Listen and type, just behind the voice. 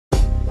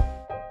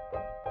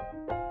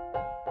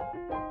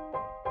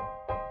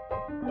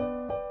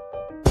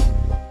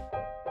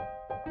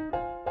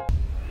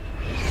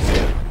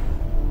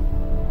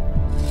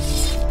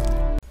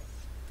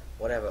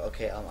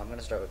Okay, I'm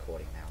gonna start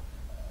recording now.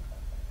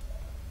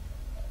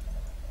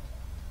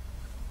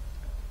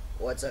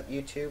 What's up,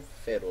 YouTube?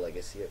 Fatal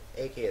Legacy,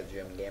 aka the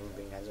German Gamer,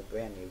 bringing us a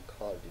brand new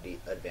Call of Duty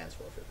Advanced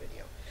Warfare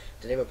video.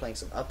 Today we're playing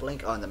some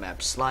Uplink on the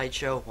map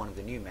Slideshow, one of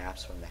the new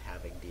maps from the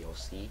Havoc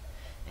DLC.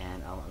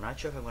 And I'm not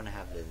sure if I'm gonna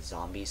have the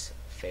zombies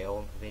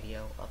fail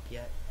video up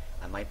yet.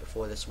 I might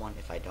before this one.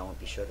 If I don't,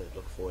 be sure to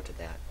look forward to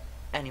that.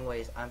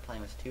 Anyways, I'm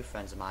playing with two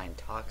friends of mine,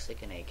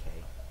 Toxic and AK.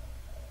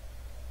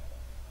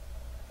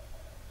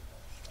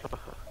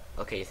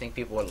 Okay, you think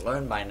people would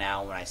learn by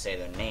now when I say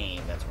their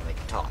name, that's when they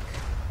can talk.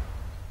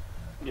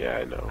 Yeah,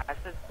 I know. I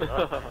said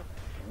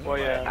well,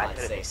 yeah. I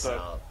say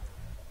sub.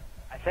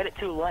 I said it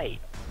too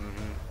late.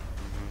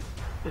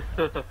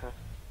 I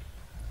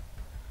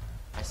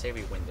say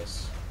we win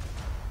this.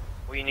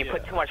 When you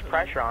put too much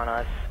pressure on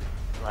us,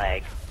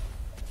 like...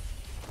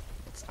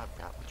 It's not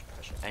that much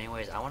pressure.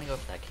 Anyways, I want to go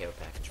for that care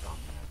package bomb.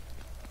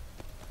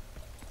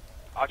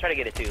 I'll try to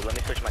get it too. Let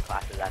me switch my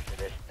classes after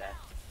this. Yeah,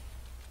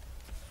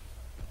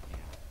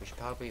 we should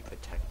probably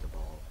protect the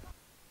ball.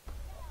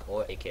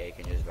 Or AKA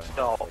can just run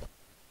No. off with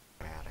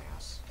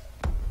badass.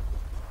 I'm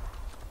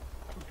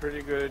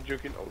pretty good at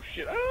juking. Oh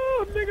shit!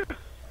 Oh nigga!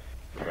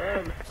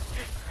 Man.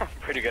 I'm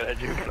pretty good at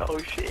juking. Oh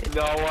shit.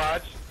 No,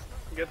 watch.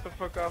 Get the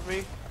fuck off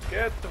me.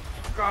 Get the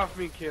fuck off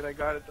me, kid. I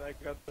got it. I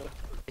got the...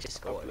 Just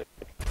scored.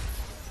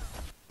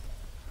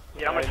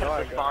 Yeah, I'm gonna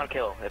try the spawn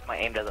kill if my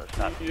aim doesn't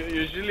stop.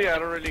 Usually I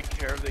don't really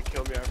care if they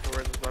kill me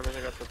afterwards as long as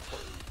I got the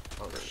point.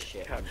 Oh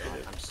shit, I'm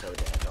so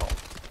dead. No.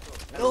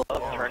 I love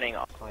turning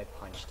off. I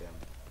punched him.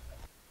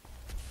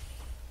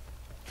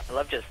 I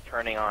love just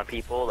turning on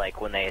people,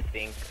 like when they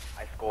think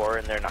I score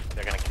and they're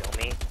gonna kill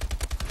me.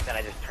 Then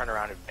I just turn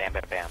around and bam,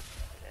 bam, bam.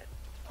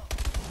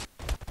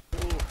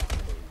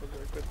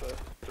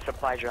 The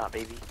supply drop,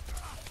 baby.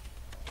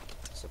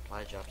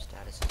 Supply drop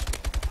status is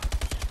weird.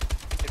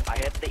 I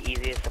had the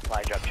easiest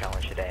supply drop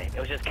challenge today. It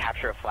was just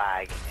capture a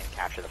flag and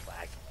capture the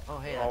flag. Oh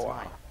hey, that's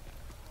mine.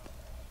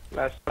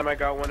 Last time I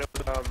got one, it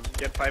was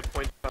get 5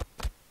 points.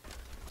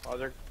 Oh,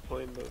 they're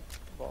pulling the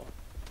ball.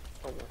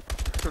 Oh,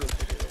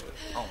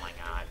 oh my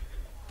god.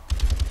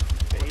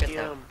 Look at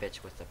that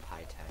bitch with the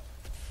pie tag.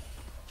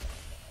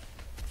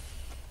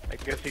 I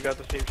guess he got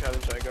the same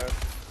challenge I got.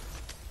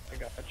 I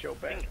got a Joe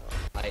back.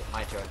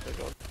 My turn.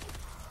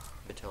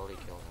 We totally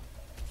killed him.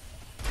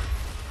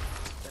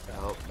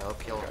 No,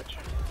 kill him.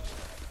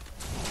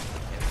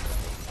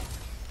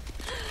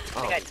 The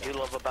thing I do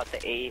love about the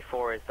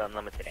AE4 is the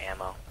unlimited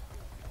ammo.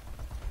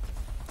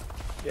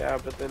 Yeah,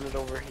 but then it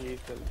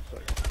overheats and it's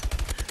like...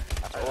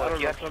 Well, if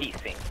you have heat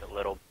sinks, a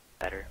little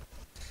better.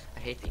 I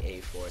hate the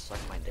AE4, suck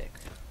my dick.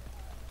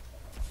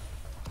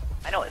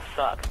 I know it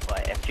sucks,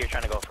 but if you're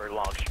trying to go for a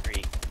long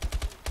streak,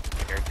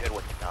 if you're good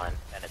with the gun,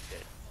 then it's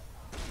good.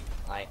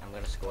 I'm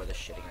gonna score this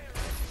shit again.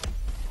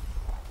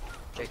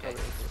 JK.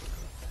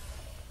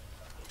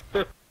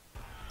 That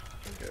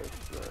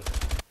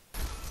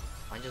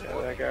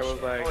guy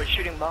was like... Oh, he's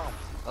shooting bombs.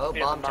 Oh,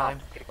 bomb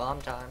time. Bomb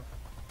time.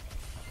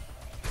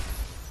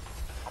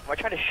 I'm gonna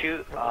try to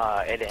shoot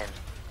it in.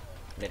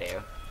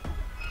 Mid-air.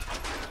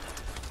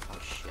 Oh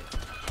shit.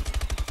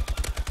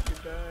 You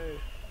died.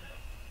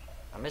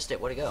 I missed it,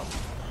 where'd it go?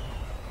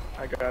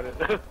 I got it.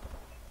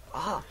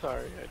 Ah!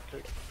 Sorry, I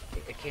took...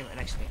 It came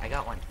next to me, I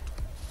got one.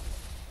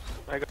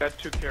 I got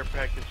 2 care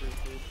packages,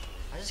 dude.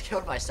 I just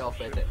killed myself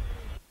with it.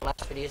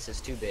 Last video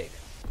is too big.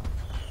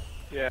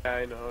 Yeah,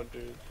 I know,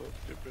 dude. So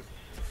stupid.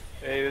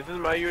 Hey, this is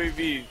my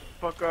UAV.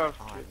 Fuck off.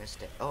 Oh, I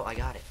missed it. Oh, I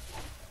got it.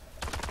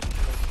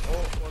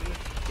 Oh,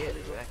 Get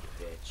wrecked,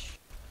 bitch.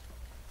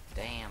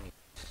 Damn, you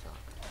suck.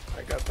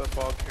 I got the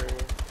ball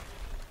carrier.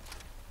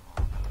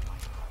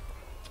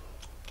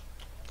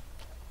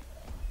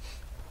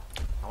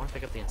 I want to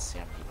pick up the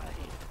insanity, but I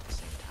hate it at the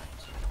same time,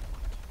 so I don't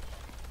want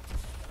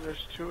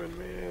There's 2 in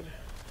mid.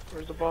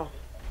 Where's the ball?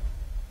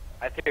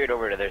 I threw it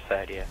over to their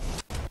side, yeah. to.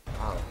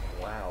 Oh,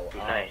 wow.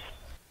 Nice.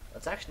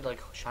 Let's actually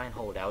like try and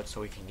hold out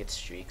so we can get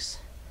streaks.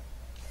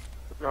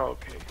 Oh,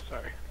 okay,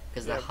 sorry.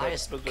 Because the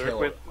highest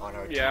kill on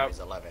our team is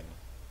 11.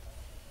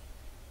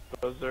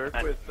 Berserk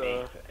with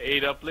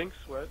 8 uplinks,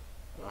 what?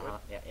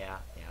 Yeah.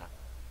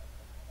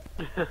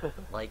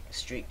 Like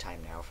streak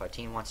time now. If our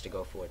team wants to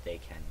go for it, they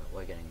can, but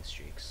we're getting the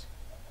streaks.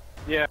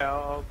 Yeah,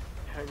 I'll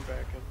hang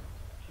back and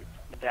keep...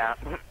 Yeah,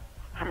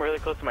 I'm really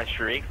close to my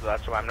streak, so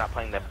that's why I'm not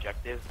playing the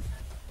objective.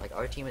 Like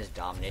our team is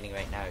dominating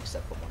right now,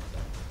 except for one of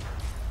them.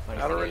 I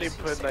don't really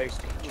put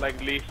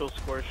like lethal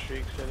score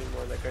streaks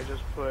anymore. Like I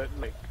just put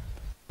like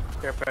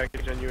care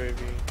package on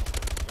UAV.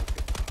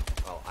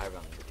 Oh, I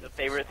run. The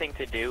favorite thing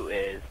to do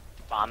is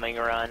bombing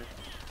runs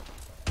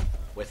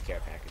with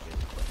care packages.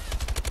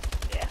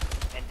 Yeah,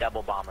 and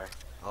double bomber.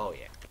 Oh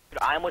yeah.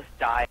 Dude, I almost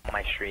died on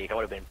my streak. I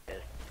would have been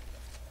pissed.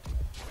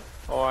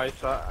 Oh, I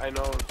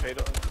know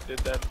Fatal did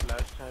that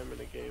last time in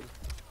the game.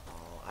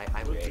 Oh, I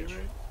rage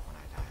when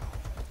I die off.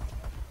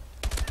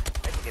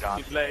 I have to get off.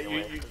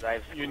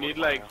 You need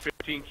like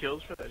 15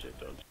 kills for that shit,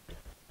 don't you?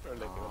 Or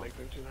like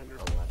 1500.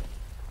 11.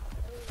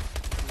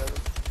 I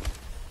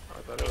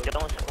thought it was...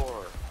 Don't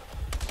score.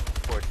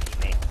 Poor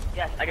teammate.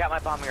 Yes, I got my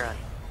bombing run.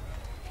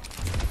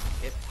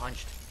 Get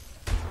punched.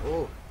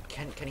 Oh,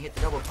 can he hit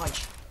the double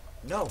punch?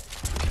 No.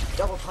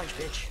 Double punch,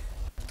 bitch.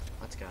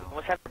 Let's go.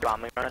 What's that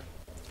bombing running?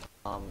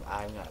 I'm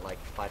at like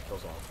 5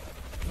 kills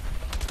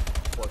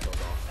off. 4 kills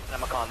off. I'm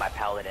gonna call my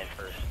paladin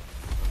first.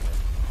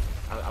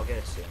 I'll get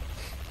it soon.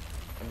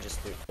 I'm just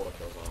 4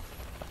 kills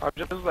off. I'm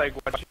just like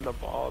watching the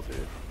ball,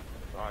 dude.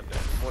 God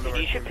damn. Dude,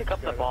 you should pick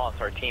up the ball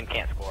so our team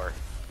can't score.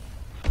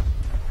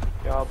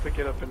 Yeah, I'll pick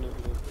it up in a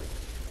little bit.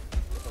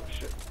 Oh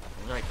shit.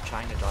 I'm like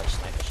trying to dodge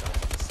sniper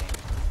shots at the same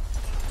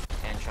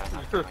time. And try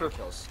not to get my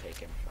kills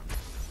taken from me.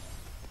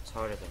 It's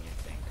harder than you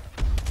think.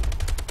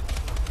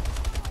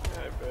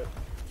 Yeah, I bet.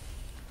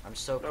 I'm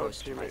so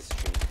close to my teammate.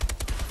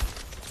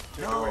 streak.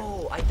 Get No,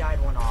 away. I died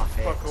one off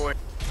it. Fuck away.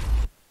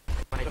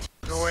 My team's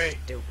Fuck away.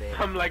 stupid.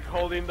 I'm like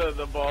holding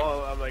the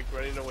ball. I'm like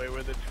running away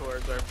with it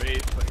towards our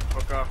base. Like,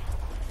 fuck off.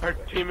 Our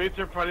teammates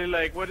are probably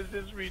like, what is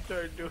this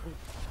retard doing?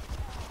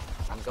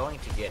 I'm going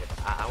to get it.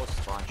 I will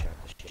spawn trap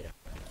the shit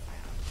out of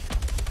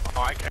it.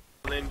 Oh, I can't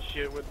land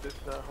shit with this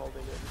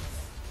holding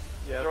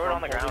it. Yeah, Throw it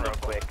on the ground real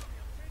quick.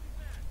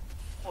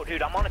 Oh,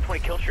 dude, I'm on a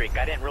 20 kill streak.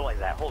 I didn't realize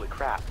that. Holy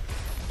crap.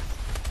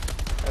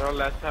 I know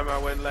last time I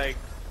went like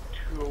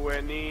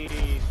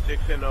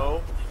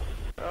 26-0.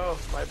 Oh,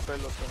 my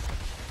pelota.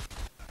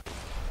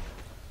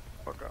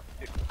 Fuck up.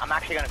 I'm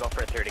actually gonna go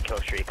for a 30 kill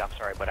streak. I'm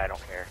sorry, but I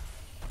don't care.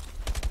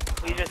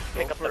 Please just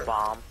pick up the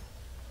bomb.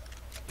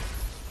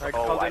 I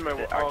called in my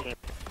our team.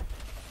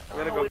 I'm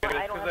gonna go get it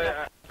I don't because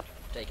have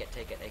Take it,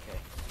 AK.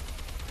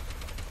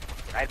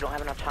 I don't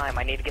have enough time.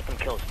 I need to get some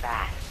kills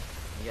fast.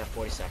 You have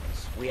 40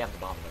 seconds. We have the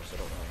bomb though, so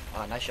don't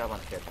worry. Nice job on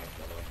the care package,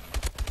 by the way.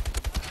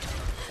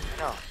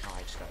 No. Oh,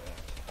 I just got that.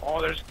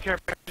 Oh, there's care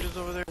packages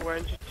over there. Why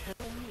didn't you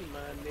tell me,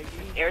 man,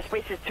 nigga?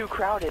 Airspace is too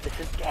crowded. This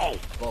is gay.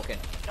 Vulcan.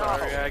 No.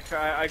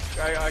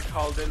 Sorry, I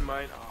called in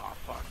mine. Oh,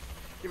 fuck.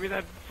 Give me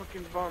that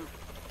fucking bomb.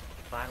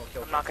 Final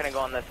kill. I'm not gonna go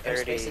on the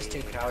 30. Airspace is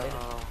too crowded.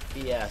 Oh.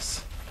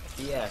 BS.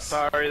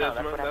 Sorry, No,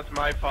 that's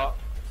my fault.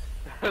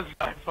 That's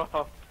my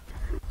fault.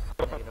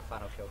 I need a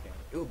final kill cam.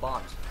 Ooh,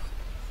 bombs.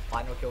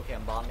 Final kill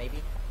cam bomb, maybe?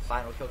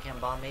 Final kill cam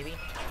bomb, maybe?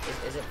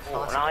 Is it Oh,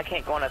 possible? no, I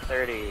can't go on a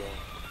 30.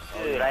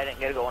 Oh, Dude, yeah. I didn't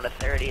get to go on a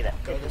 30.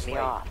 That Go pisses this me way.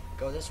 off.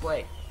 Go this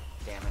way.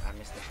 Damn it, I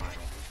missed the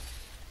final.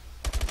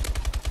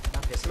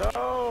 Not pissing me off.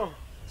 No.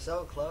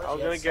 So close. I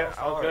was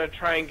gonna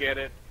try and get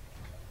it.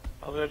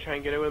 I was gonna try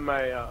and get it with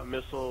my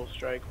missile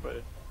strike, but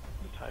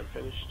the time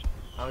finished.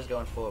 I was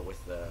going for it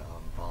with the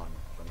bomb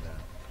from the.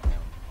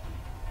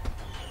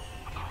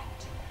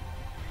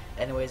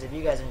 Anyways, if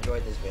you guys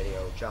enjoyed this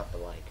video, drop a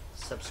like,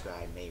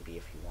 subscribe maybe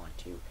if you want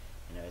to.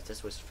 Anyways,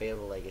 this was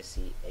Fatal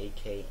Legacy,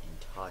 AK and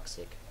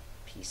Toxic.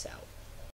 Peace out.